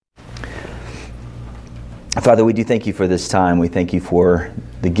Father, we do thank you for this time. We thank you for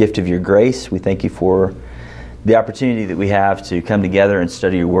the gift of your grace. We thank you for the opportunity that we have to come together and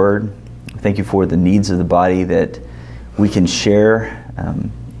study your word. Thank you for the needs of the body that we can share,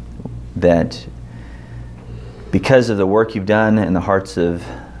 that because of the work you've done in the hearts of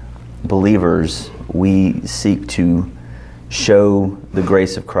believers, we seek to show the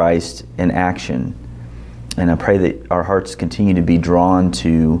grace of Christ in action. And I pray that our hearts continue to be drawn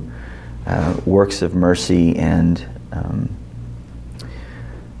to works of mercy and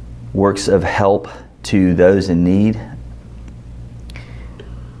works of help to those in need,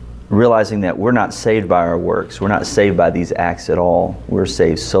 realizing that we're not saved by our works. We're not saved by these acts at all. We're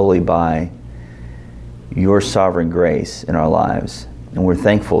saved solely by your sovereign grace in our lives. And we're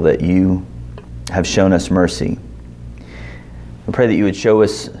thankful that you have shown us mercy. We pray that you would show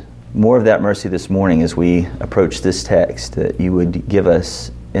us more of that mercy this morning as we approach this text, that you would give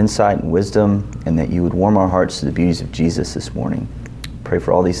us insight and wisdom, and that you would warm our hearts to the beauties of Jesus this morning. Pray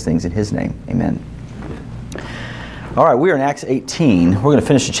for all these things in his name. Amen. All right, we are in Acts 18. We're going to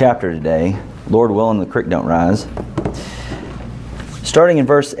finish the chapter today. Lord willing, the creek don't rise. Starting in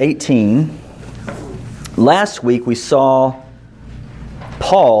verse 18. Last week we saw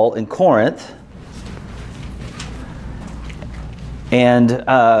Paul in Corinth and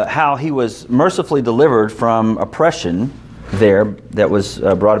how he was mercifully delivered from oppression there that was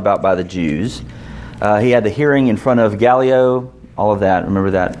brought about by the Jews. He had the hearing in front of Gallio, all of that.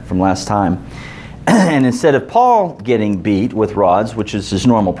 Remember that from last time. And instead of Paul getting beat with rods, which is his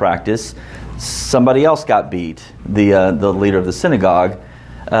normal practice, somebody else got beat, the leader of the synagogue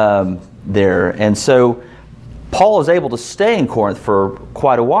there. And so Paul is able to stay in Corinth for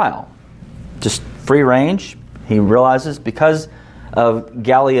quite a while. Just free range. He realizes because of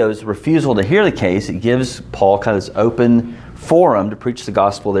Gallio's refusal to hear the case, it gives Paul kind of this open forum to preach the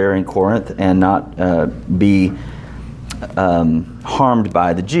gospel there in Corinth and not be harmed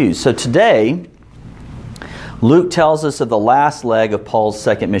by the Jews. So today, Luke tells us of the last leg of Paul's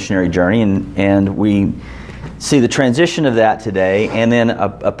second missionary journey, and we see the transition of that today, and then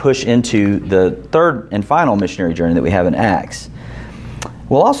a push into the third and final missionary journey that we have in Acts.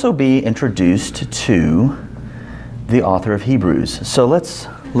 We'll also be introduced to the author of Hebrews. So let's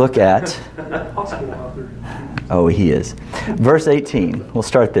look at... Oh, he is. Verse 18. We'll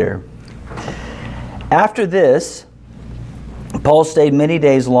start there. After this, Paul stayed many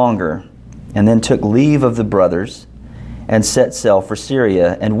days longer, and then took leave of the brothers, and set sail for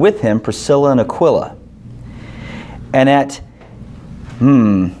Syria, and with him Priscilla and Aquila. And at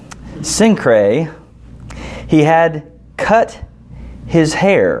Cenchreae, he had cut his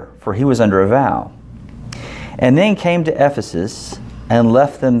hair, for he was under a vow. And then came to Ephesus, and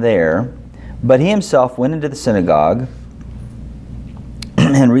left them there. But he himself went into the synagogue,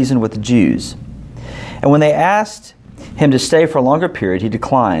 and reasoned with the Jews. And when they asked him to stay for a longer period, he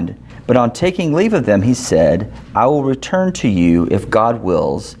declined. But on taking leave of them, he said, I will return to you if God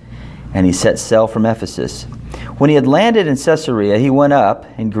wills. And he set sail from Ephesus. When he had landed in Caesarea, he went up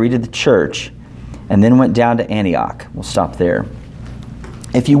and greeted the church, and then went down to Antioch. We'll stop there.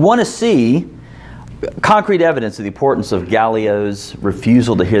 If you want to see concrete evidence of the importance of Gallio's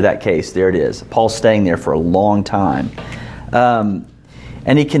refusal to hear that case, there it is. Paul's staying there for a long time.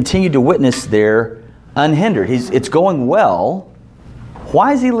 And he continued to witness there unhindered. It's going well.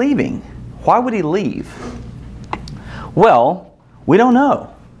 Why is he leaving? Why would he leave? Well, we don't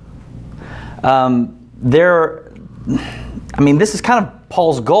know. This is kind of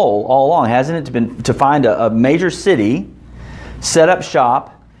Paul's goal all along, hasn't it? To find a major city, set up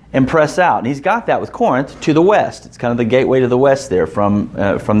shop, and press out. And he's got that with Corinth to the west. It's kind of the gateway to the west there from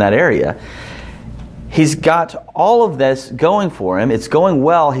that area. He's got all of this going for him. It's going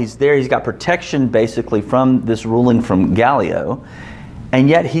well. He's there. He's got protection basically from this ruling from Gallio. And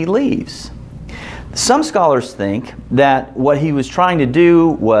yet he leaves. Some scholars think that what he was trying to do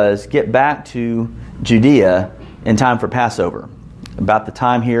was get back to Judea in time for Passover. About the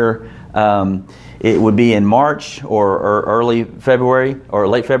time here, it would be in March or early February or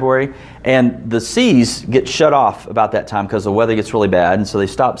late February. And the seas get shut off about that time because the weather gets really bad. And so they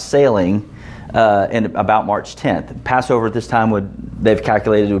stop sailing in about March 10th. Passover at this time they've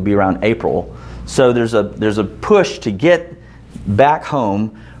calculated it would be around April. So there's a push to get back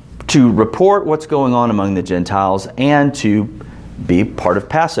home to report what's going on among the Gentiles and to be part of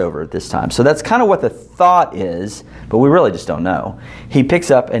Passover at this time. So that's kind of what the thought is, but we really just don't know. He picks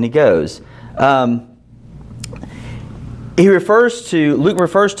up and he goes. Luke refers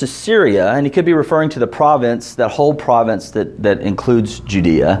to Syria, and he could be referring to the province, that whole province that includes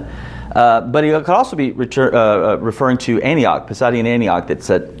Judea. But he could also be referring to Antioch, Pisidian Antioch, that's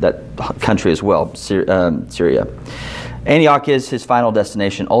that country as well, Syria. Antioch is his final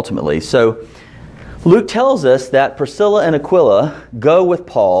destination ultimately. So Luke tells us that Priscilla and Aquila go with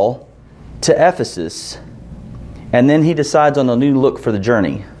Paul to Ephesus, and then he decides on a new look for the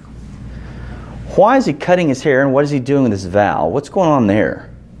journey. Why is he cutting his hair, and what is he doing with his vow? What's going on there?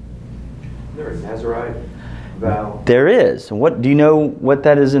 There's a Nazarite vow. There is. What do you know? What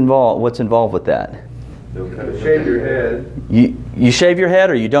that is involved? What's involved with that? Shave your head. You shave your head,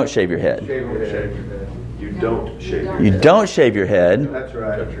 or you don't shave your head. Shave your head. You don't shave your head. You don't shave your head. That's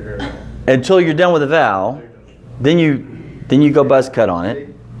right. Cut your hair. Until you're done with the vow. Then you go buzz cut on it.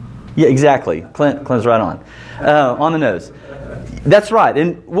 Yeah, exactly. Clint's right on the nose. That's right,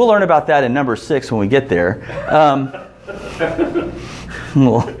 and we'll learn about that in number 6 when we get there.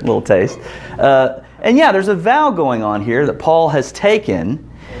 Little taste. And yeah, there's a vow going on here that Paul has taken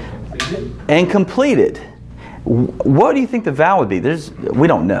and completed. What do you think the vow would be? We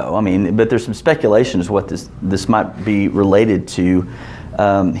don't know. I mean, but there's some speculation as what this might be related to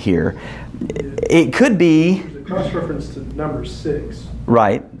here. It could be. There's a cross reference to number 6.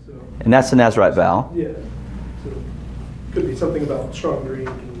 Right, and that's the Nazarite vow. Yeah. So could be something about strong drink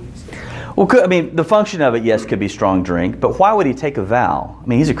and stuff. Well, the function of it, yes, could be strong drink. But why would he take a vow? I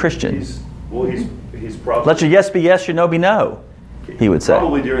mean, he's a Christian. He's probably... Let your yes be yes, your no be no, he would say.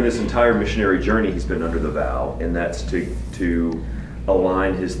 Probably during this entire missionary journey, he's been under the vow, and that's to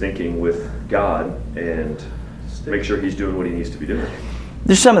align his thinking with God and make sure he's doing what he needs to be doing.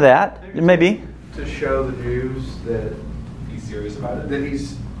 There's some of that, maybe. To show the Jews that He's serious about it. that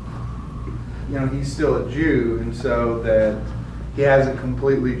he's still a Jew, and so that he hasn't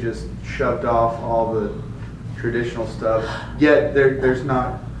completely just shoved off all the traditional stuff. Yet there's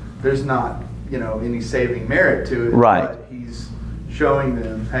not any saving merit to it. Right. But he's showing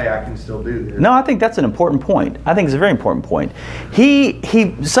them, hey, I can still do this. No, I think that's an important point. I think it's a very important point.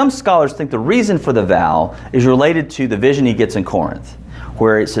 Some scholars think the reason for the vow is related to the vision he gets in Corinth,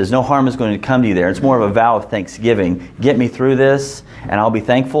 where it says no harm is going to come to you there. It's more of a vow of thanksgiving. Get me through this, and I'll be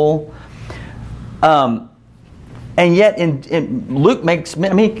thankful. And yet, Luke makes,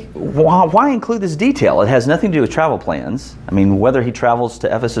 why include this detail? It has nothing to do with travel plans. I mean, whether he travels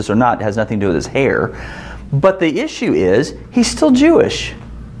to Ephesus or not has nothing to do with his hair. But the issue is, he's still Jewish.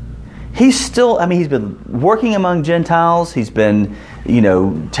 He's been working among Gentiles. He's been,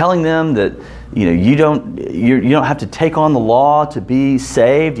 telling them that, you don't have to take on the law to be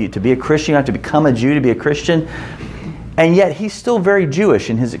saved. To be a Christian, you have to become a Jew to be a Christian. And yet, he's still very Jewish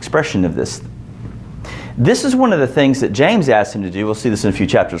in his expression of this. This is one of the things that James asked him to do. We'll see this in a few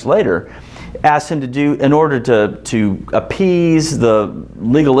chapters later. Asked him to do in order to appease the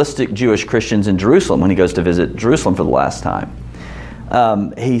legalistic Jewish Christians in Jerusalem when he goes to visit Jerusalem for the last time.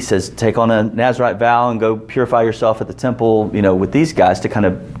 He says, take on a Nazarite vow and go purify yourself at the temple, with these guys to kind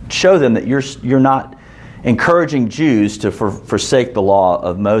of show them that you're not encouraging Jews to forsake the law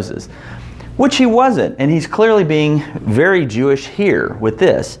of Moses, which he wasn't. And he's clearly being very Jewish here with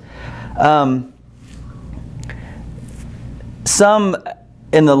this. Some of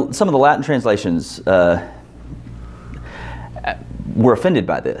the Latin translations were offended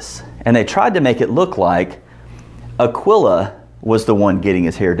by this, and they tried to make it look like Aquila was the one getting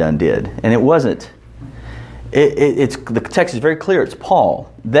his hair done and it wasn't. The text is very clear. It's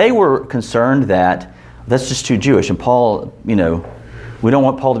Paul. They were concerned that that's just too Jewish, and Paul, we don't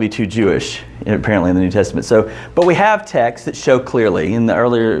want Paul to be too Jewish, apparently, in the New Testament. But we have texts that show clearly, and the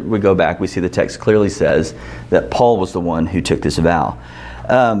earlier we go back, we see the text clearly says that Paul was the one who took this vow.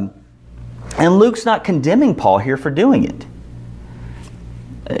 And Luke's not condemning Paul here for doing it.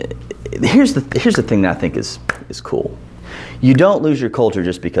 Here's the thing that I think is cool. You don't lose your culture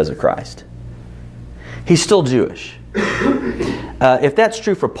just because of Christ. He's still Jewish. If that's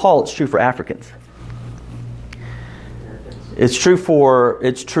true for Paul, it's true for Africans. It's true for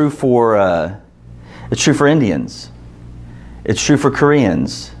Indians. It's true for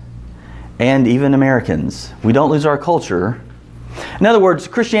Koreans, and even Americans. We don't lose our culture. In other words,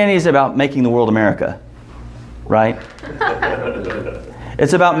 Christianity is about making the world America, right?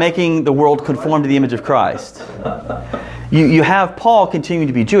 It's about making the world conform to the image of Christ. You have Paul continuing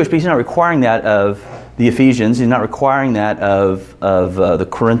to be Jewish, but he's not requiring that of the Ephesians. He's not requiring that of the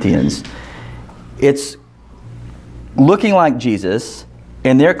Corinthians. It's looking like Jesus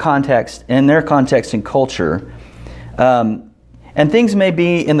in their context and culture. And things may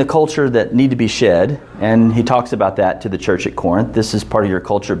be in the culture that need to be shed, and he talks about that to the church at Corinth. This is part of your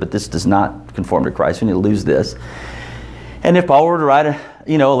culture, but this does not conform to Christ. We need to lose this. And if Paul were to write a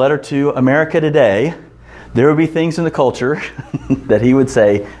letter to America today, There would be things in the culture that he would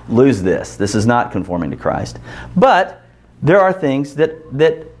say, lose this. This is not conforming to Christ. But there are things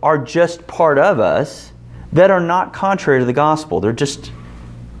that are just part of us that are not contrary to the gospel. They're just,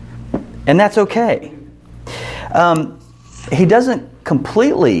 and that's okay. He doesn't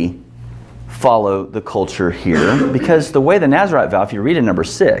completely follow the culture here, because the way the Nazirite vow, if you read in number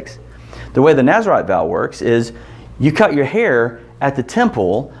 6, the way the Nazirite vow works is you cut your hair at the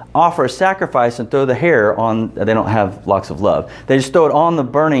temple, offer a sacrifice, and throw the hair on. They don't have locks of love. They just throw it on the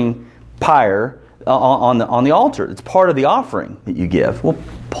burning pyre on the altar. It's part of the offering that you give. Well,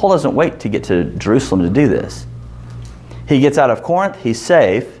 Paul doesn't wait to get to Jerusalem to do this. He gets out of Corinth, he's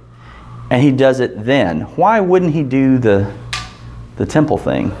safe, and he does it then. Why wouldn't he do the temple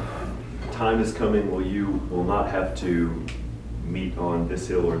thing? Time is coming where you will not have to meet on this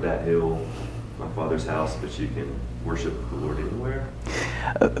hill or that hill, my Father's house, but you can worship the Lord anywhere.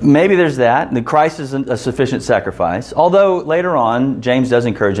 Maybe there's that. The Christ isn't a sufficient sacrifice. Although later on, James does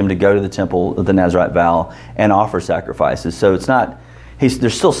encourage him to go to the temple of the Nazirite vow and offer sacrifices. So it's not,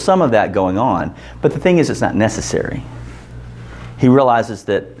 there's still some of that going on. But the thing is, it's not necessary. He realizes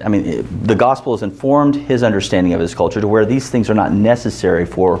that, the gospel has informed his understanding of his culture to where these things are not necessary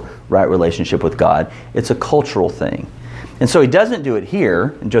for right relationship with God. It's a cultural thing. And so he doesn't do it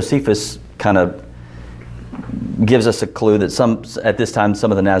here. And Josephus kind of gives us a clue that at this time,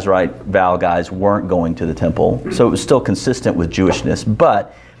 some of the Nazirite vow guys weren't going to the temple. So it was still consistent with Jewishness.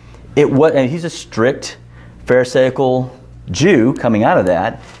 But and he's a strict Pharisaical Jew coming out of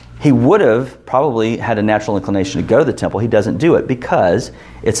that. He would have probably had a natural inclination to go to the temple. He doesn't do it because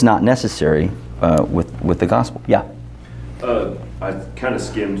it's not necessary with the gospel. Yeah? I kind of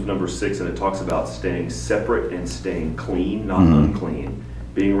skimmed number 6, and it talks about staying separate and staying clean, not unclean.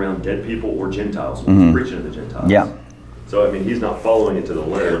 Being around dead people or Gentiles when he's preaching to the Gentiles. Yeah. So, he's not following it to the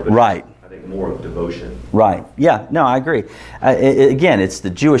letter, but right. I think more of devotion. Right. Yeah. No, I agree. Again, it's the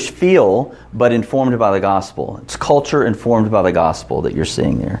Jewish feel, but informed by the gospel. It's culture informed by the gospel that you're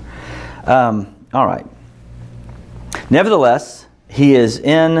seeing there. All right. Nevertheless, he is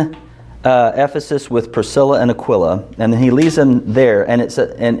in Ephesus with Priscilla and Aquila, and then he leaves them there. And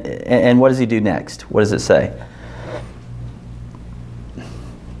and what does he do next? What does it say?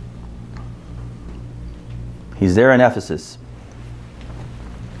 He's there in Ephesus.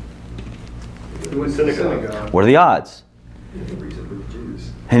 Synagogue. What are the odds?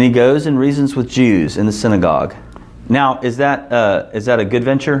 And he goes and reasons with Jews in the synagogue. Now, is that a good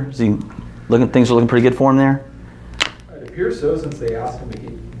venture? Is he things are looking pretty good for him there? It appears so, since they asked him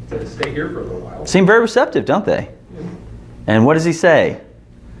to stay here for a little while. Seem very receptive, don't they? Yeah. And what does he say?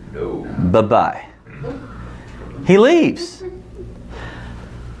 No. Bye-bye. He leaves.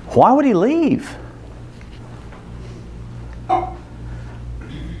 Why would he leave?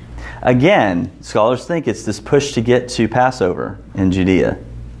 Again, scholars think it's this push to get to Passover in Judea.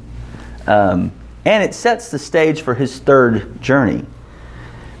 And it sets the stage for his third journey.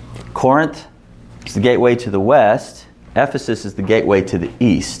 Corinth is the gateway to the west. Ephesus is the gateway to the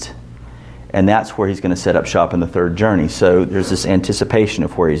east. And that's where he's going to set up shop in the third journey. So there's this anticipation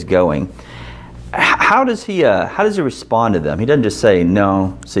of where he's going. How does he respond to them? He doesn't just say,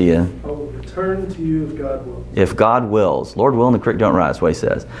 no, see ya. I will return to you if God wills. If God wills. Lord willing, the creek don't rise, what he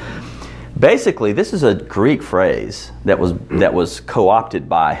says. Basically, this is a Greek phrase that was co-opted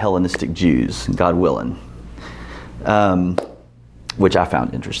by Hellenistic Jews, God willing, which I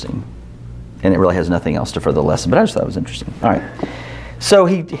found interesting. And it really has nothing else to further the lesson, but I just thought it was interesting. All right. So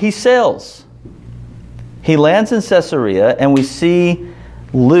he sails. He lands in Caesarea, and we see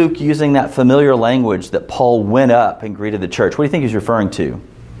Luke using that familiar language that Paul went up and greeted the church. What do you think he's referring to?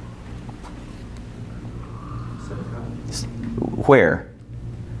 Where?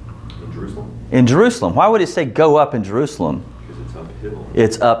 In Jerusalem. In Jerusalem. Why would it say go up in Jerusalem? Because it's uphill.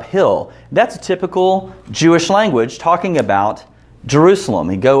 It's uphill. That's a typical Jewish language talking about Jerusalem.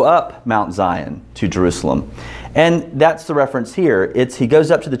 He go up Mount Zion to Jerusalem. And that's the reference here. He goes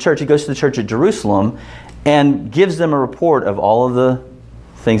up to the church. He goes to the church at Jerusalem and gives them a report of all of the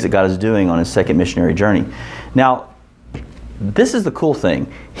things that God is doing on his second missionary journey. Now, this is the cool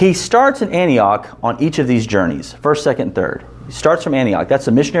thing. He starts in Antioch on each of these journeys, first, second, and third. He starts from Antioch. That's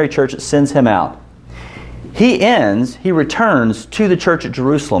the missionary church that sends him out. He returns to the church at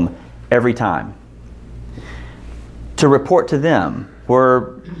Jerusalem every time to report to them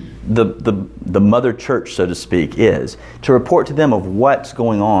where the mother church, so to speak, is, to report to them of what's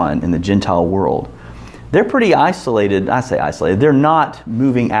going on in the Gentile world. They're pretty isolated. I say isolated. They're not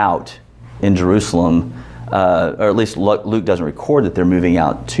moving out in Jerusalem, or at least Luke doesn't record that they're moving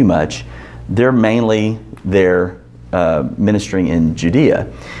out too much. They're mainly there ministering in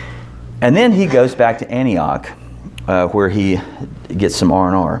Judea. And then he goes back to Antioch, where he gets some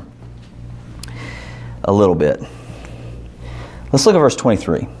R&R a little bit. Let's look at verse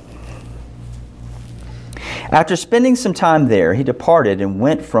 23. After spending some time there, he departed and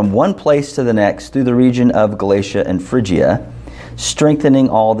went from one place to the next through the region of Galatia and Phrygia, strengthening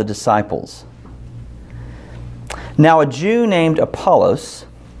all the disciples. Now a Jew named Apollos,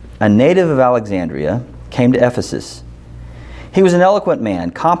 a native of Alexandria, came to Ephesus. He was an eloquent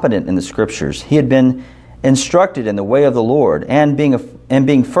man, competent in the Scriptures. He had been instructed in the way of the Lord, and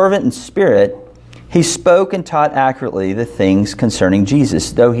being fervent in spirit, he spoke and taught accurately the things concerning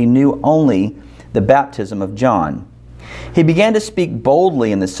Jesus, though he knew only the baptism of John. He began to speak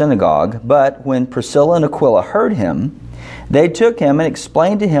boldly in the synagogue, but when Priscilla and Aquila heard him, they took him and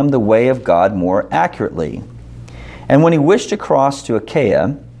explained to him the way of God more accurately. And when he wished to cross to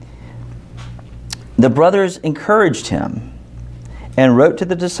Achaia, the brothers encouraged him and wrote to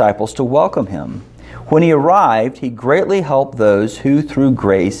the disciples to welcome him. When he arrived, he greatly helped those who through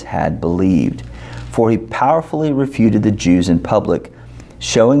grace had believed, for he powerfully refuted the Jews in public,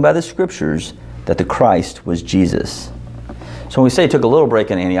 showing by the Scriptures that the Christ was Jesus. So when we say he took a little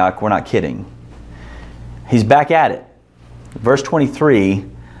break in Antioch, we're not kidding. He's back at it. Verse 23,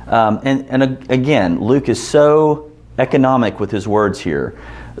 again, Luke is so economic with his words here.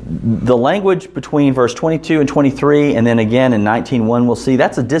 The language between verse 22 and 23, and then again in 19:1, we'll see,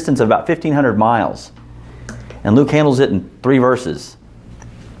 that's a distance of about 1,500 miles. And Luke handles it in 3 verses.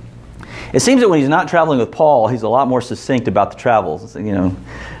 It seems that when he's not traveling with Paul, he's a lot more succinct about the travels. You know,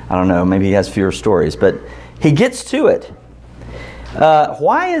 I don't know, maybe he has fewer stories, but he gets to it.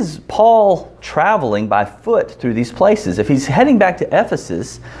 Why is Paul traveling by foot through these places? If he's heading back to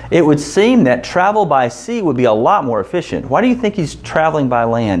Ephesus, it would seem that travel by sea would be a lot more efficient. Why do you think he's traveling by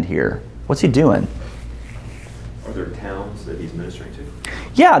land here? What's he doing? Are there towns that he's ministering to?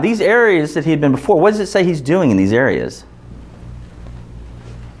 Yeah, these areas that he had been before. What does it say he's doing in these areas?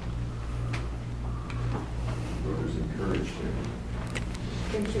 Brothers encouraged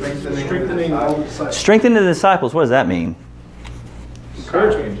him. Strengthening all the disciples. Strengthening the disciples. What does that mean?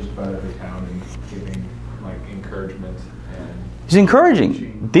 Encouraging just about every town and giving like encouragement and He's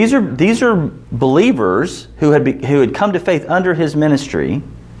encouraging. These are believers who had come to faith under his ministry,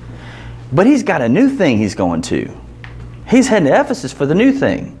 but he's got a new thing he's going to. He's heading to Ephesus for the new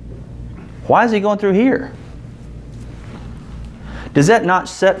thing. Why is he going through here? Does that not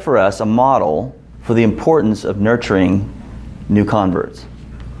set for us a model for the importance of nurturing new converts?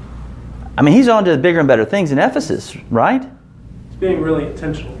 I mean, he's on to bigger and better things in Ephesus, right? He's being really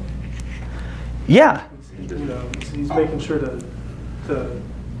intentional. Yeah. He's making sure to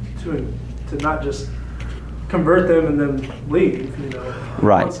not just convert them and then leave.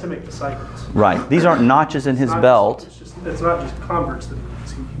 Right. He wants to make disciples. Right. These aren't notches in his belt. It's not just converts that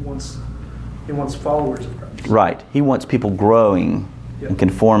he wants. He wants followers of Christ. Right. He wants people growing Yep. and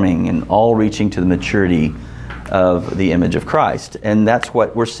conforming and all reaching to the maturity of the image of Christ. And that's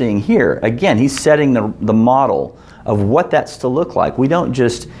what we're seeing here. Again, he's setting the model of what that's to look like. We don't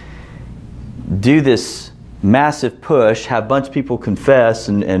just do this massive push, have a bunch of people confess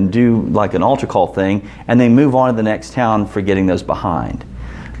and do like an altar call thing, and then move on to the next town forgetting those behind.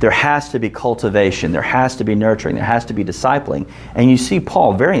 There has to be cultivation. There has to be nurturing. There has to be discipling. And you see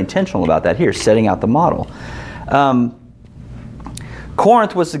Paul very intentional about that here, setting out the model.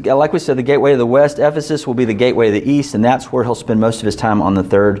 Corinth was, like we said, the gateway of the west. Ephesus will be the gateway of the east, and that's where he'll spend most of his time on the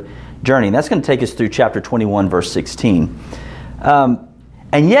third journey. And that's going to take us through chapter 21, verse 16.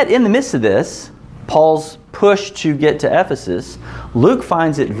 And yet, in the midst of this, Paul's push to get to Ephesus, Luke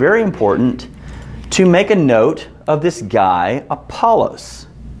finds it very important to make a note of this guy, Apollos.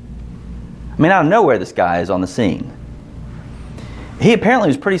 I mean, out of nowhere, this guy is on the scene. He apparently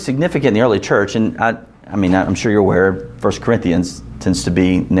was pretty significant in the early church, and I'm sure you're aware, 1 Corinthians tends to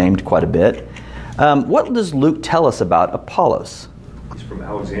be named quite a bit. What does Luke tell us about Apollos? He's from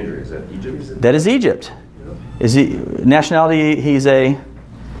Alexandria. Is that Egypt? That is Egypt. Yep. Is he nationality? He's a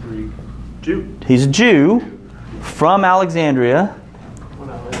Jew. He's a Jew from Alexandria.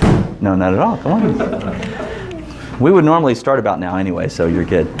 No, not at all. Come on. We would normally start about now anyway, so you're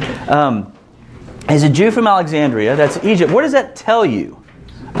good. He's a Jew from Alexandria. That's Egypt. What does that tell you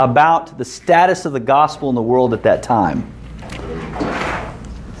about the status of the gospel in the world at that time?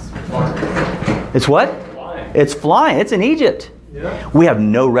 It's what? It's flying. It's in Egypt. Yeah. We have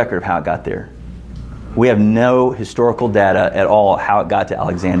no record of how it got there. We have no historical data at all how it got to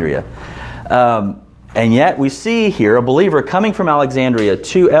Alexandria. And yet we see here a believer coming from Alexandria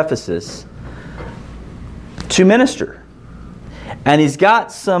to Ephesus to minister. And he's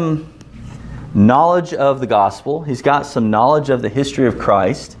got some knowledge of the gospel. He's got some knowledge of the history of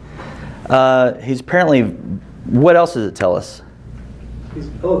Christ. He's apparently, what else does it tell us? He's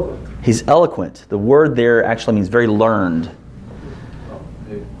eloquent. He's eloquent. The word there actually means very learned.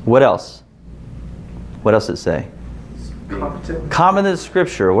 What else? What else does it say? Competent. Competent in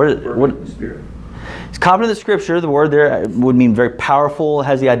Scripture. What? Spirit. It's competent in Scripture. The word there would mean very powerful.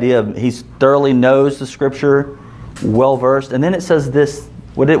 Has the idea of he's thoroughly knows the Scripture, well versed. And then it says this.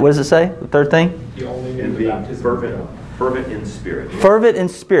 What does it say? The third thing. He only knew And the being baptism of fervent, God. fervent in spirit. Fervent in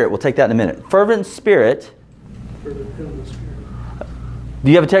spirit. We'll take that in a minute. Fervent in spirit. Fervent in the Spirit.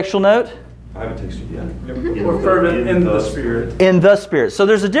 Do you have a textual note? I haven't texted yet. Or fervent in the Spirit. In the Spirit. So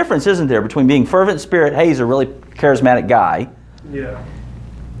there's a difference, isn't there, between being fervent in spirit, hey, he's a really charismatic guy, Yeah.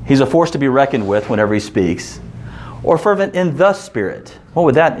 he's a force to be reckoned with whenever he speaks, or fervent in the Spirit. What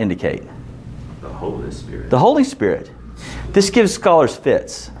would that indicate? The Holy Spirit. The Holy Spirit. This gives scholars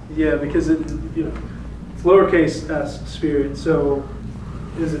fits. Yeah, because it's lowercase s Spirit. So,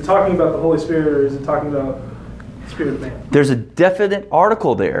 is it talking about the Holy Spirit or is it talking about the Spirit of man? There's a definite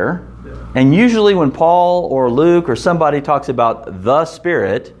article there, Yeah. and usually when Paul or Luke or somebody talks about the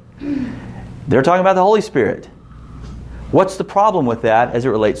Spirit, they're talking about the Holy Spirit. What's the problem with that as it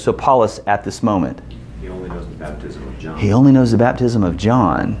relates to Apollos at this moment? He only knows the baptism of John. He only knows the baptism of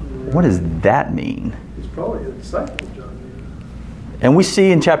John. What does that mean? He's probably a disciple of John. And we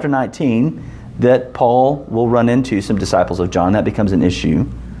see in chapter 19 that Paul will run into some disciples of John. That becomes an issue.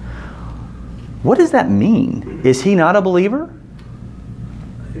 What does that mean? Is he not a believer?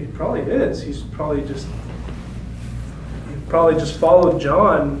 He probably is. He probably just followed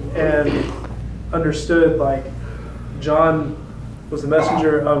John and understood like John was the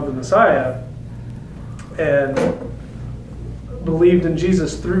messenger of the Messiah and believed in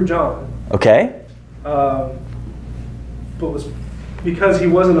Jesus through John. Okay. But was because he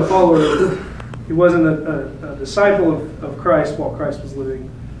wasn't a follower, he wasn't a disciple of Christ while Christ was living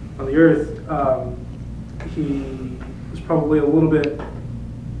on the earth. He was probably a little bit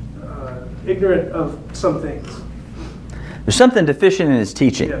ignorant of some things. There's something deficient in his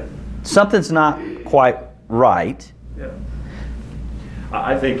teaching. Yeah. Something's not quite right. Yeah.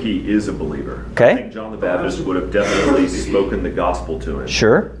 I think he is a believer. Okay. I think John the Baptist would have definitely spoken the gospel to him.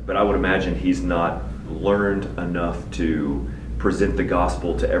 Sure. But I would imagine he's not learned enough to present the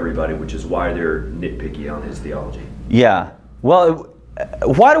gospel to everybody, which is why they're nitpicky on his theology. Yeah. Well,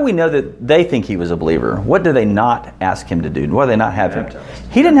 why do we know that they think he was a believer? What do they not ask him to do? Why do they not have him?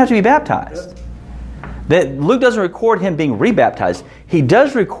 Baptized. He didn't have to be baptized. That Luke doesn't record him being rebaptized. He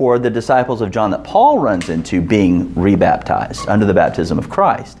does record the disciples of John that Paul runs into being rebaptized under the baptism of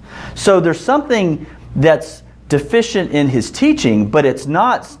Christ. So there's something that's deficient in his teaching, but it's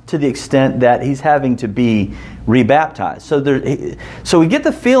not to the extent that he's having to be rebaptized. So we get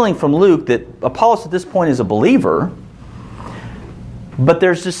the feeling from Luke that Apollos at this point is a believer, but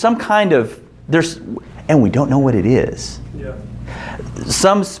there's just some kind of, and we don't know what it is. Yeah.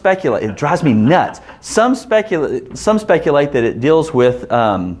 Some speculate, it drives me nuts. Some speculate that it deals with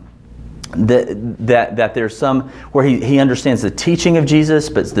that there's some where he understands the teaching of Jesus,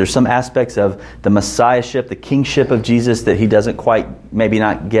 but there's some aspects of the messiahship, the kingship of Jesus that he doesn't quite maybe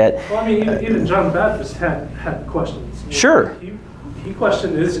not get. Well, I mean, even John the Baptist had questions. Sure. He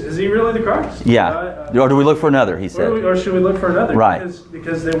questioned, is he really the Christ? Yeah. Or do we look for another, he said. Or should we look for another? Right.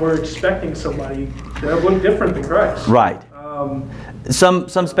 Because they were expecting somebody that looked different than Christ. Right. Some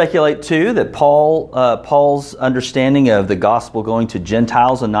speculate too that Paul's understanding of the gospel going to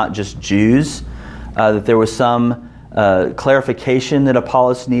Gentiles and not just Jews, that there was some clarification that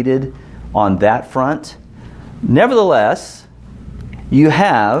Apollos needed on that front. Nevertheless, you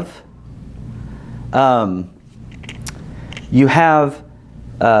have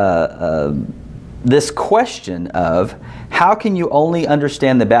this question of how can you only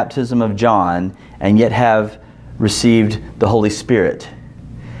understand the baptism of John and yet have received the Holy Spirit?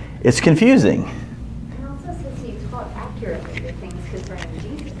 It's confusing. And also says he taught accurately the things concerning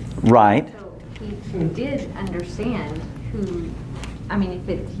Jesus. Right. So he did understand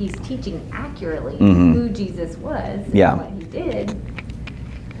if he's teaching accurately who Jesus was Yeah. and what he did,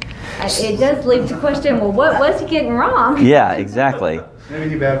 it does lead to question, well, what was he getting wrong? Yeah, exactly. Maybe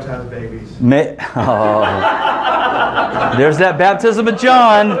he baptized babies. There's that baptism of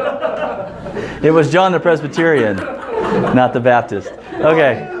John. It was John the Presbyterian, not the Baptist.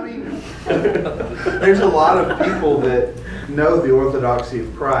 Okay. I mean, there's a lot of people that know the orthodoxy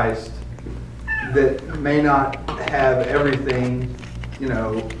of Christ that may not have everything,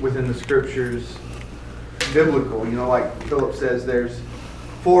 within the scriptures biblical. Like Philip says, there's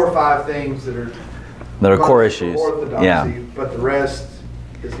 4 or 5 things that are core issues. Orthodoxy, Yeah. but the rest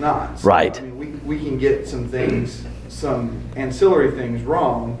is not. So, Right. I mean, we can get some things, some ancillary things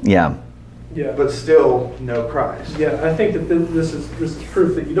wrong. Yeah. Yeah. but still know Christ. Yeah, I think that this is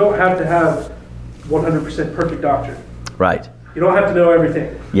proof that you don't have to have 100% perfect doctrine. Right. You don't have to know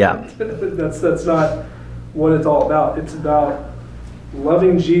everything. Yeah. That's not what it's all about. It's about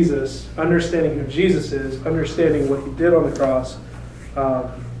loving Jesus, understanding who Jesus is, understanding what he did on the cross,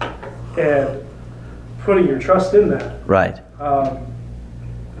 and putting your trust in that. Right.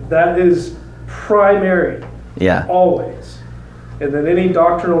 That is primary. Yeah. Always. And then any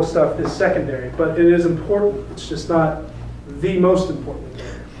doctrinal stuff is secondary, but it is important. It's just not the most important.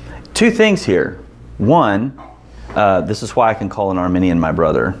 Two things here. One, this is why I can call an Arminian my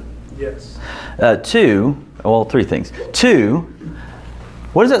brother. Yes. Two, well, three things. Two,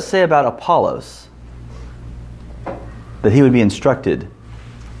 what does that say about Apollos? That he would be instructed.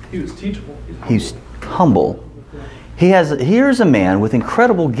 He was teachable. He's humble. Here's a man with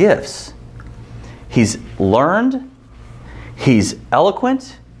incredible gifts. He's learned. He's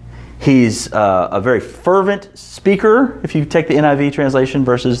eloquent. He's a very fervent speaker, if you take the NIV translation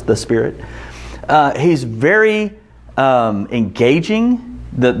versus the Spirit. He's very engaging.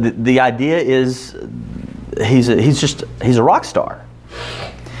 The idea is he's a rock star.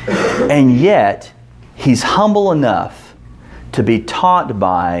 And yet, he's humble enough to be taught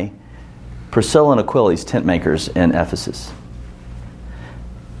by Priscilla and Aquila, these tent makers in Ephesus.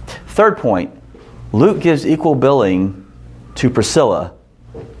 Third point, Luke gives equal billing to Priscilla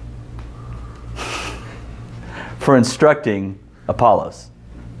for instructing Apollos.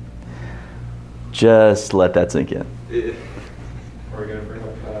 Just let that sink in. Are we going to bring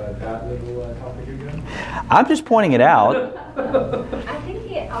up that little topic again? I'm just pointing it out. I think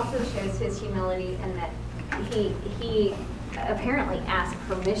it also shows his humility in that he apparently asked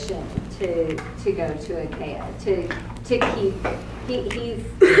permission to go to Achaia, to keep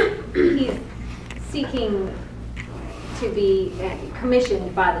he's seeking to be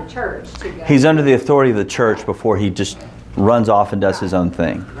commissioned by the church to go. He's under the authority of the church before he just runs off and does his own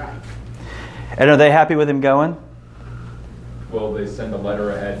thing. Right. And are they happy with him going? Well, they send a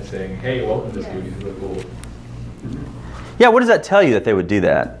letter ahead saying, "Hey, welcome this dude. He's really cool." Yeah, what does that tell you that they would do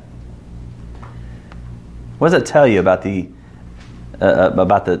that? What does that tell you about the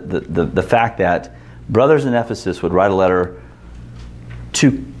fact that brothers in Ephesus would write a letter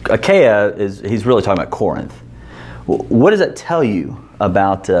to Achaia? He's really talking about Corinth. What does that tell you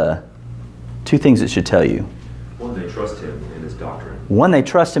about two things it should tell you? One, they trust him in his doctrine. One, they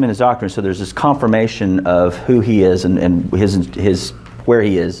trust him in his doctrine, so there's this confirmation of who he is and his where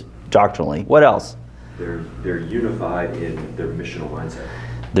he is doctrinally. What else? They're unified in their missional mindset.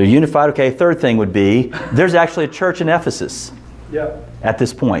 They're unified. Okay, third thing would be there's actually a church in Ephesus at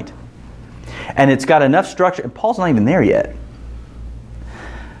this point. And it's got enough structure, and Paul's not even there yet.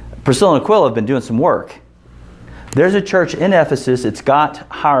 Priscilla and Aquila have been doing some work. There's a church in Ephesus. It's got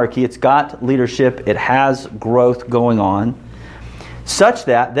hierarchy. It's got leadership. It has growth going on, such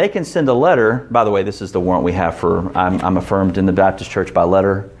that they can send a letter. By the way, this is the warrant we have for I'm affirmed in the Baptist Church by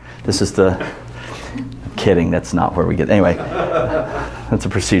letter. This is the... I'm kidding. That's not where we get... Anyway, that's a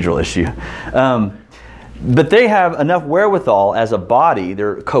procedural issue. But they have enough wherewithal as a body.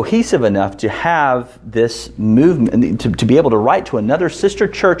 They're cohesive enough to have this movement, to be able to write to another sister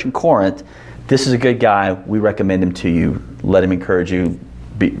church in Corinth, "This is a good guy. We recommend him to you. Let him encourage you.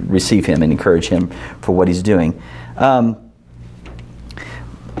 Receive him and encourage him for what he's doing."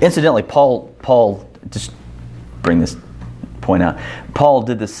 Incidentally, Paul, just bring this point out. Paul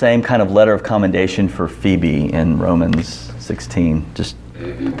did the same kind of letter of commendation for Phoebe in Romans 16. Just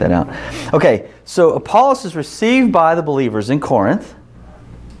get that out. Okay, so Apollos is received by the believers in Corinth.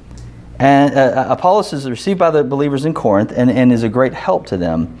 And Apollos is received by the believers in Corinth and is a great help to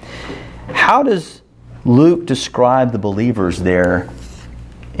them. How does Luke describe the believers there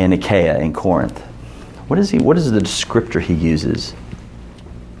in Achaia, in Corinth? What is the descriptor he uses?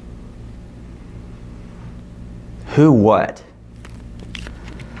 Who what?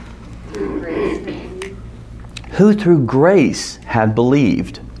 Who through grace had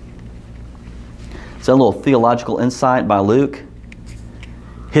believed. Is that a little theological insight by Luke?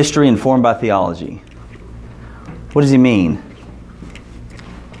 History informed by theology. What does he mean?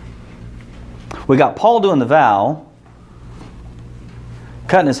 We got Paul doing the vow,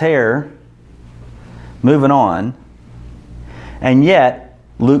 cutting his hair, moving on, and yet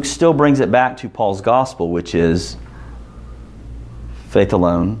Luke still brings it back to Paul's gospel, which is faith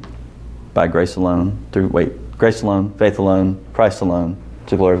alone, by grace alone, grace alone, faith alone, Christ alone,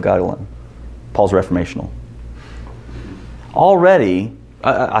 to the glory of God alone. Paul's reformational. Already,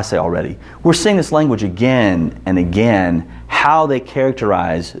 I say already, we're seeing this language again and again, how they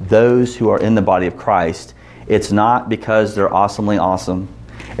characterize those who are in the body of Christ. It's not because they're awesomely awesome.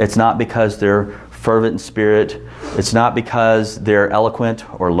 It's not because they're fervent in spirit. It's not because they're eloquent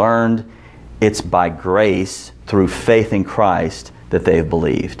or learned. It's by grace through faith in Christ that they've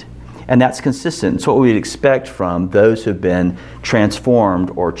believed. And that's consistent. It's what we'd expect from those who've been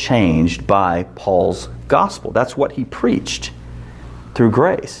transformed or changed by Paul's gospel. That's what he preached through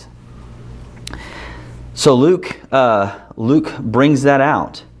grace. So Luke brings that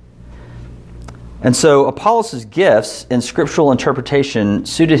out. And so Apollos' gifts in scriptural interpretation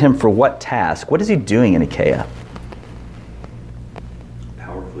suited him for what task? What is he doing in Achaia?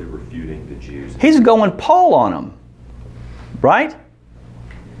 Powerfully refuting the Jews. He's going Paul on them, right?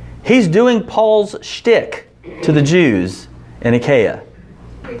 He's doing Paul's shtick to the Jews in Achaia.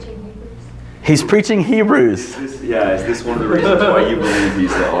 Preaching Hebrews. He's preaching Hebrews. Is this one of the reasons why you believe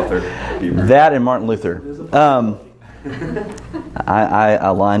he's the author of Hebrews? That and Martin Luther. I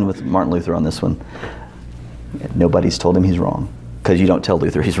align with Martin Luther on this one. Nobody's told him he's wrong, because you don't tell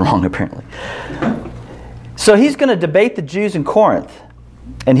Luther he's wrong, apparently. So he's going to debate the Jews in Corinth.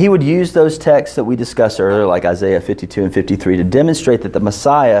 And he would use those texts that we discussed earlier, like Isaiah 52 and 53, to demonstrate that the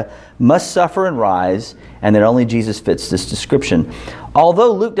Messiah must suffer and rise, and that only Jesus fits this description.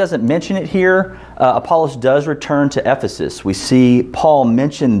 Although Luke doesn't mention it here, Apollos does return to Ephesus. We see Paul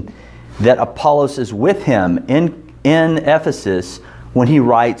mention that Apollos is with him in Ephesus when he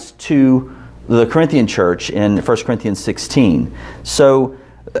writes to the Corinthian church in 1 Corinthians 16. So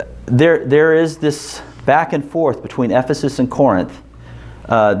there is this back and forth between Ephesus and Corinth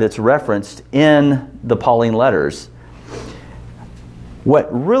that's referenced in the Pauline letters. What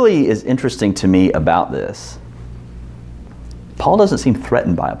really is interesting to me about this, Paul doesn't seem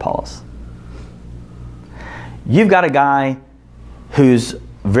threatened by Apollos. You've got a guy who's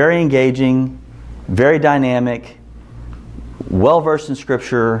very engaging, very dynamic, well-versed in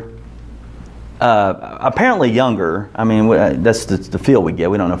Scripture, apparently younger. I mean, that's the feel we get.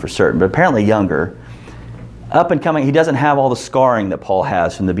 We don't know for certain, but apparently younger. Up and coming, he doesn't have all the scarring that Paul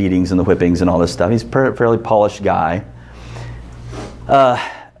has from the beatings and the whippings and all this stuff. He's a fairly polished guy.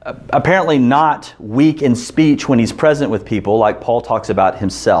 Apparently not weak in speech when he's present with people, like Paul talks about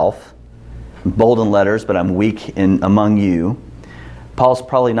himself. Bold in letters, but I'm weak among you. Paul's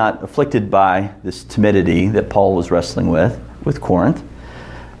probably not afflicted by this timidity that Paul was wrestling with Corinth.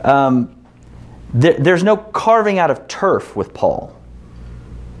 There's no carving out of turf with Paul.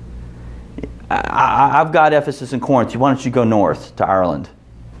 I've got Ephesus and Corinth. Why don't you go north to Ireland?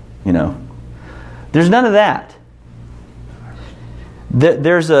 There's none of that.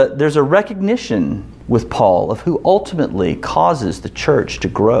 There's a recognition with Paul of who ultimately causes the church to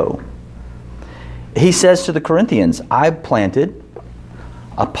grow. He says to the Corinthians, I planted,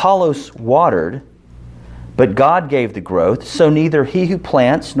 Apollos watered, but God gave the growth. So neither he who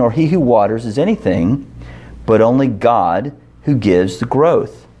plants nor he who waters is anything, but only God who gives the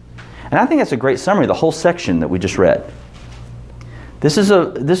growth. And I think that's a great summary of the whole section that we just read. This is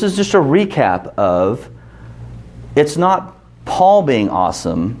just a recap of, it's not Paul being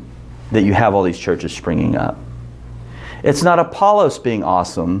awesome that you have all these churches springing up. It's not Apollos being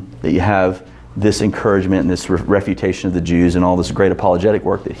awesome that you have this encouragement and this refutation of the Jews and all this great apologetic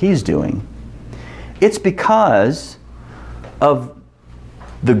work that he's doing. It's because of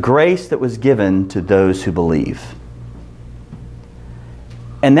the grace that was given to those who believe.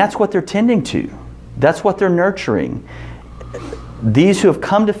 And that's what they're tending to. That's what they're nurturing. These who have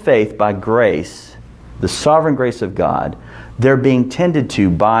come to faith by grace, the sovereign grace of God, they're being tended to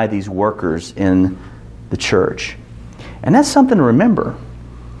by these workers in the church. And that's something to remember.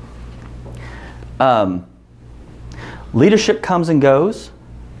 Leadership comes and goes.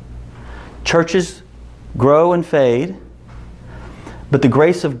 Churches grow and fade. But the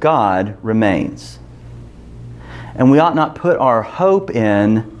grace of God remains. And we ought not put our hope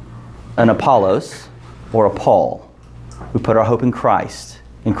in an Apollos or a Paul. We put our hope in Christ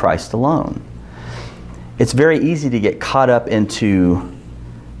alone. It's very easy to get caught up into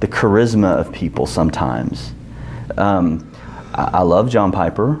the charisma of people sometimes. I love John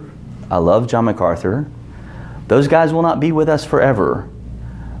Piper. I love John MacArthur. Those guys will not be with us forever.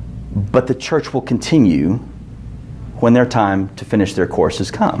 But the church will continue when their time to finish their course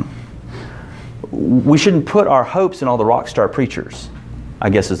has come. We shouldn't put our hopes in all the rock star preachers, I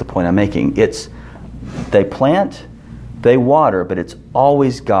guess is the point I'm making. It's they plant, they water, but it's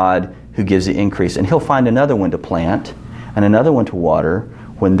always God who gives the increase. And He'll find another one to plant and another one to water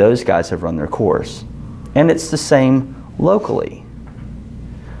when those guys have run their course. And it's the same locally.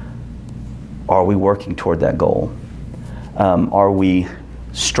 Are we working toward that goal? Are we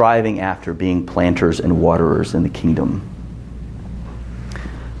striving after being planters and waterers in the kingdom?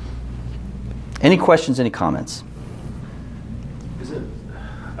 Any questions, any comments? Isn't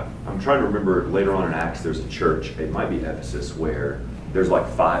trying to remember later on in Acts, there's a church, it might be Ephesus, where there's like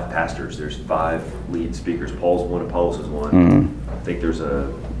 5 pastors, there's 5 lead speakers. Paul's one, Apollos is one. Mm-hmm. I think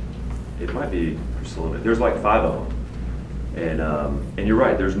it might be Priscilla. There's like 5 of them. And you're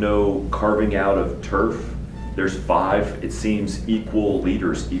right, there's no carving out of turf. There's 5, it seems, equal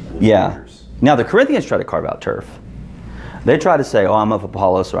leaders, equal leaders. Now the Corinthians try to carve out turf. They try to say, oh, I'm of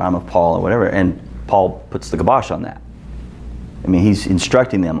Apollos or I'm of Paul or whatever, and Paul puts the kibosh on that. I mean, he's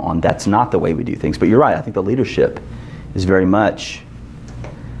instructing them on that's not the way we do things. But you're right, I think the leadership is very much,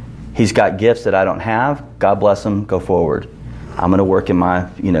 he's got gifts that I don't have, God bless him, go forward. I'm going to work in my,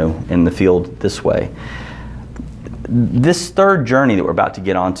 in the field this way. This third journey that we're about to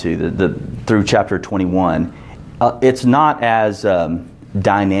get onto, through chapter 21, it's not as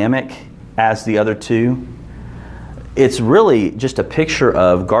dynamic as the other 2. It's really just a picture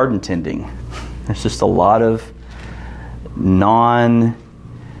of garden tending. There's just a lot of I don't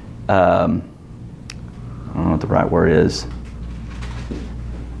know what the right word is,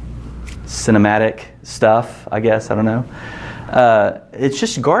 cinematic stuff, I guess, I don't know. It's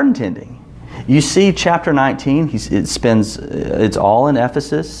just garden tending. You see chapter 19, it's all in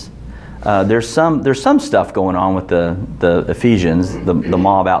Ephesus. There's some stuff going on with the Ephesians, the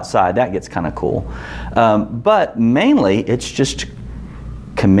mob outside. That gets kind of cool. But mainly, it's just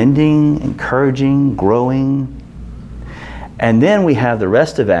commending, encouraging, growing. And then we have the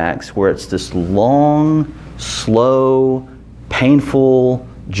rest of Acts where it's this long, slow, painful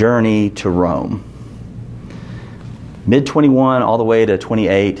journey to Rome. Mid-21 all the way to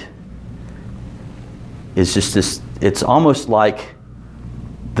 28 is just this, it's almost like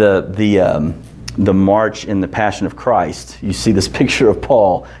the march in the Passion of Christ. You see this picture of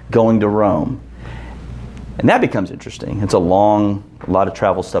Paul going to Rome. And that becomes interesting. It's a lot of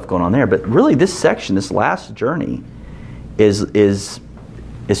travel stuff going on there. But really this section, this last journey, is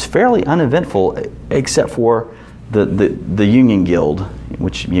fairly uneventful, except for the Union Guild,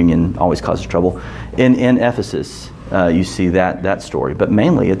 which Union always causes trouble. In Ephesus, you see that story. But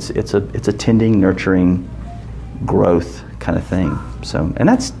mainly it's a tending, nurturing, growth kind of thing. So, and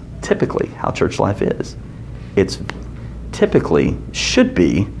that's typically how church life is. It's typically should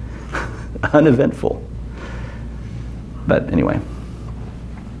be uneventful. But anyway,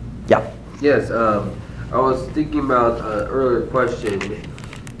 yeah. Yes, I was thinking about an earlier question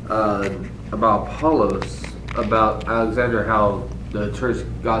about Apollos, about Alexander, how the church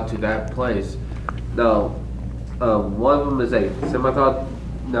got to that place. Now, one of them is a semi-thought.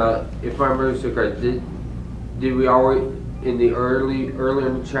 Now, if I remember correctly, did we already in the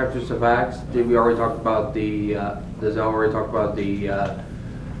earlier chapters of Acts? Did we already talk about the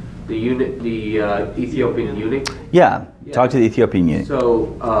Ethiopian eunuch? Yeah. Talk to the Ethiopian eunuch.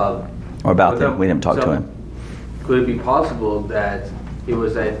 So, or about them. We didn't talk to him. Could it be possible that it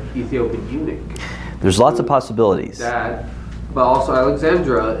was that Ethiopian eunuch? There's lots of possibilities. But also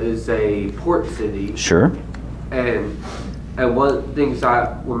Alexandria is a port city. Sure. And one of the things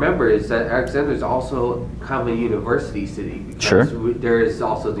I remember is that Alexandria is also kind of a university city. Because sure. There is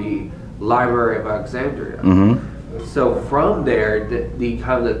also the Library of Alexandria. Mm-hmm. So from there, the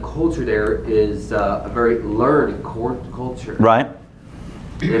kind of the culture there is a very learned culture. Right.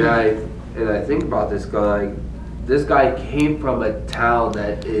 And I think about this guy. This guy came from a town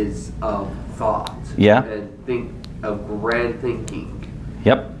that is of thought. Yeah. And think of grand thinking.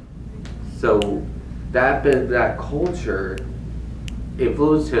 Yep. So that culture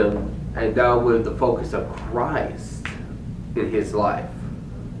influenced him, and that was the focus of Christ in his life.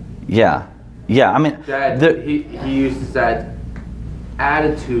 Yeah. Yeah. I mean, he uses that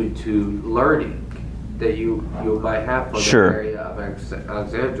attitude to learning that you might have from sure. the area of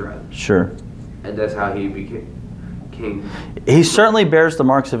Alexandria. Sure. And that's how he became king. He certainly bears the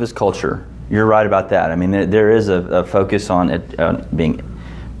marks of his culture. You're right about that. I mean, there is a focus on it, being,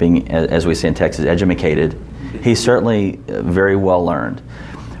 as we say in Texas, edumacated. He's certainly very well learned.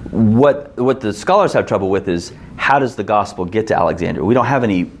 What the scholars have trouble with is how does the gospel get to Alexandria? We don't have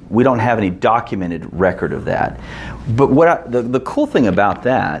any documented record of that. But the cool thing about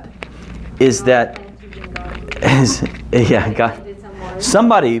that is that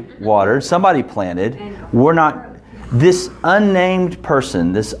somebody watered, somebody planted. We're not. This unnamed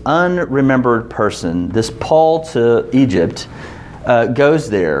person, this unremembered person, this Paul to Egypt goes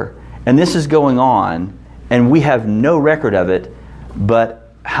there, and this is going on, and we have no record of it,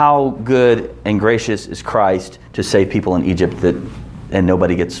 but how good and gracious is Christ to save people in Egypt and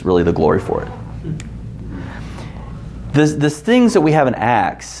nobody gets really the glory for it. The things that we have in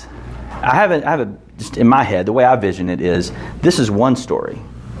Acts, I have just in my head, the way I vision it is, this is one story.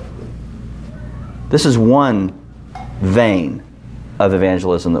 This is one vein of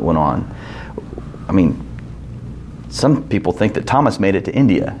evangelism that went on. I mean, some people think that Thomas made it to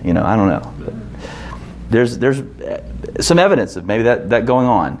India. I don't know. But there's some evidence of maybe that going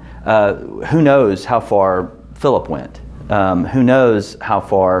on. Who knows how far Philip went? Who knows how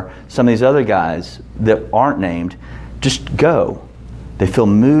far some of these other guys that aren't named just go? They feel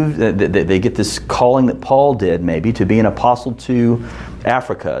moved. They get this calling that Paul did, maybe, to be an apostle to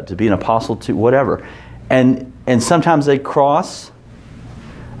Africa, to be an apostle to whatever. And sometimes they cross.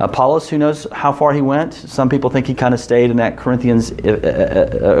 Apollos, who knows how far he went? Some people think he kind of stayed in that Corinth,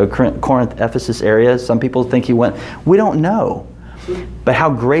 Ephesus area. Some people think he went. We don't know. But how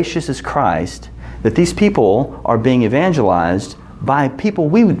gracious is Christ that these people are being evangelized by people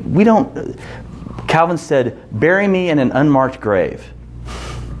we don't. Calvin said, "Bury me in an unmarked grave."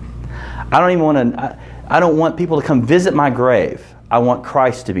 I don't even want to. I don't want people to come visit my grave. I want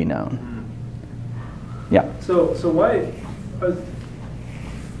Christ to be known. Yeah. So why?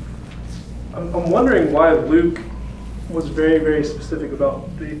 I'm wondering why Luke was very, very specific about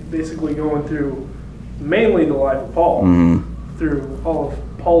basically going through mainly the life of Paul, through all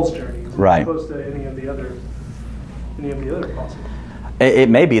of Paul's journeys, right, as opposed to any of the other apostles. It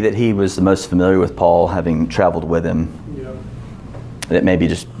may be that he was the most familiar with Paul, having traveled with him. Yeah. It may be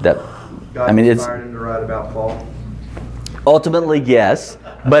just that. God inspired him to write about Paul. Ultimately, yes,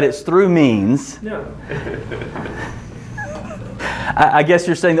 but it's through means. Yeah. I guess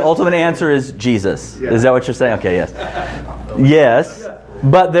you're saying the ultimate answer is Jesus. Yeah. Is that what you're saying? Okay, yes. Yes,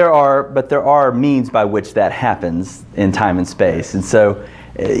 but there are means by which that happens in time and space. And so,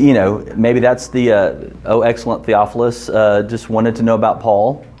 maybe that's the, excellent Theophilus just wanted to know about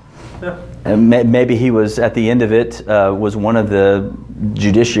Paul. Yeah. And maybe he was, at the end of it, was one of the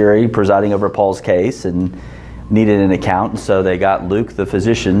judiciary presiding over Paul's case and needed an account, and so they got Luke, the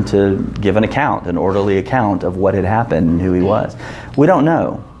physician, to give an account, an orderly account of what had happened and who he was. We don't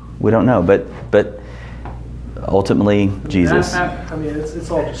know, but ultimately Jesus. I mean, it's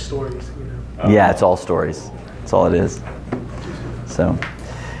all just stories, Yeah, it's all stories. That's all it is. So,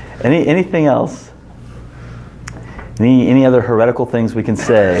 anything else? Any other heretical things we can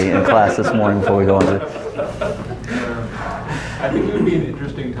say in class this morning before we go into? I think it would be an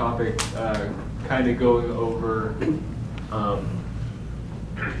interesting topic. Kind of going over,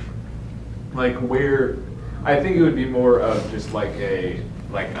 like where, I think it would be more of just like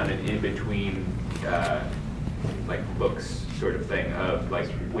on an in-between, like books sort of thing of like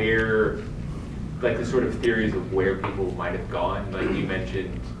where, like the sort of theories of where people might have gone. Like you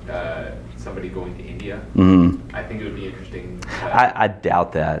mentioned, somebody going to India. Mm-hmm. I think it would be interesting. I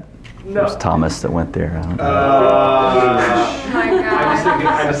doubt that. No. It was Thomas that went there. I don't know. Oh my God.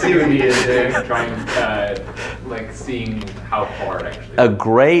 I just think it would be interesting trying, like seeing how far it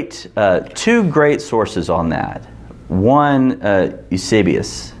actually. Two great sources on that. One,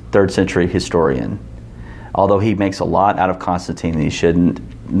 Eusebius, 3rd century historian. Although he makes a lot out of Constantine and he shouldn't,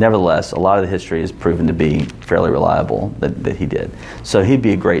 nevertheless, a lot of the history is proven to be fairly reliable that he did. So he'd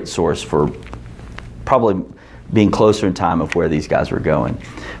be a great source for probably being closer in time of where these guys were going.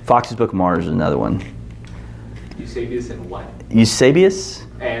 Fox's Book of Martyrs is another one. Eusebius and what? Eusebius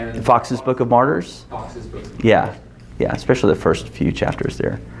and Fox's Book of Martyrs. Fox's Book. Yeah, especially the first few chapters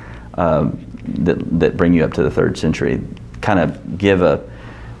there that bring you up to the 3rd century. Kind of give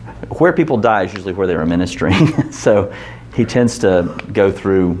where people die is usually where they were ministering. So he tends to go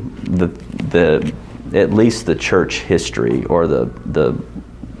through the at least the church history or the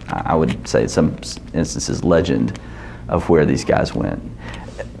I would say in some instances legend of where these guys went.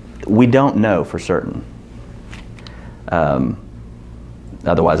 We don't know for certain.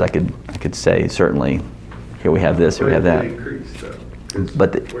 Otherwise, I could say certainly. Here we have this. Here we have that. Increase, though,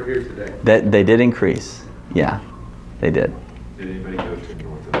 but we're here today. That they did increase. Yeah, they did. Did anybody go to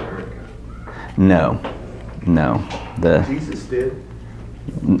North America? No. Jesus did.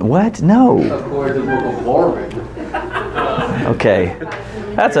 What? No. According to the Book of Mormon. Okay,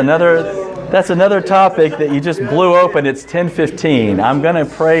 that's another topic that you just blew open. It's 10:15. I'm gonna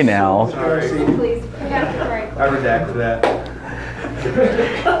pray now. Please, we have to pray. I redacted that.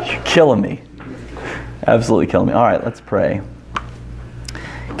 You're killing me. Absolutely killing me. All right, let's pray.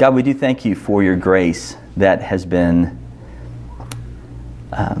 God, we do thank you for your grace that has been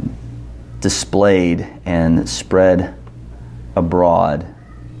displayed and spread abroad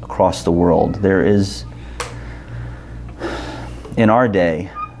across the world. There is, in our day,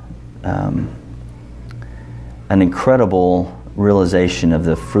 an incredible realization of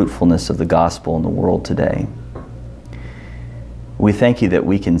the fruitfulness of the gospel in the world today. We thank you that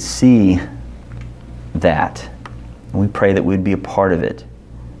we can see that, and we pray that we'd be a part of it,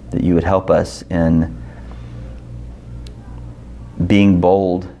 that you would help us in being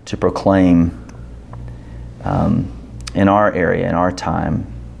bold to proclaim in our area, in our time,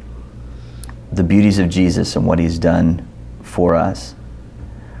 the beauties of Jesus and what He's done for us.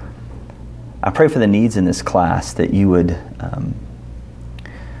 I pray for the needs in this class, that you would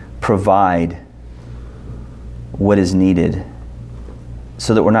provide what is needed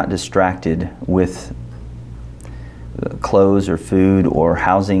so that we're not distracted with clothes or food or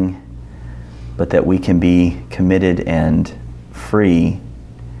housing, but that we can be committed and free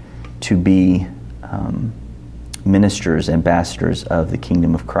to be ministers, ambassadors of the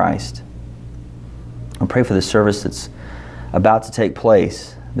kingdom of Christ. I pray for the service that's about to take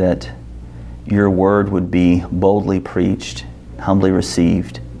place, that your word would be boldly preached, humbly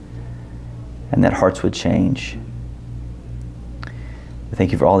received, and that hearts would change.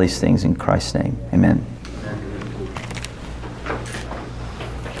 Thank you for all these things in Christ's name. Amen.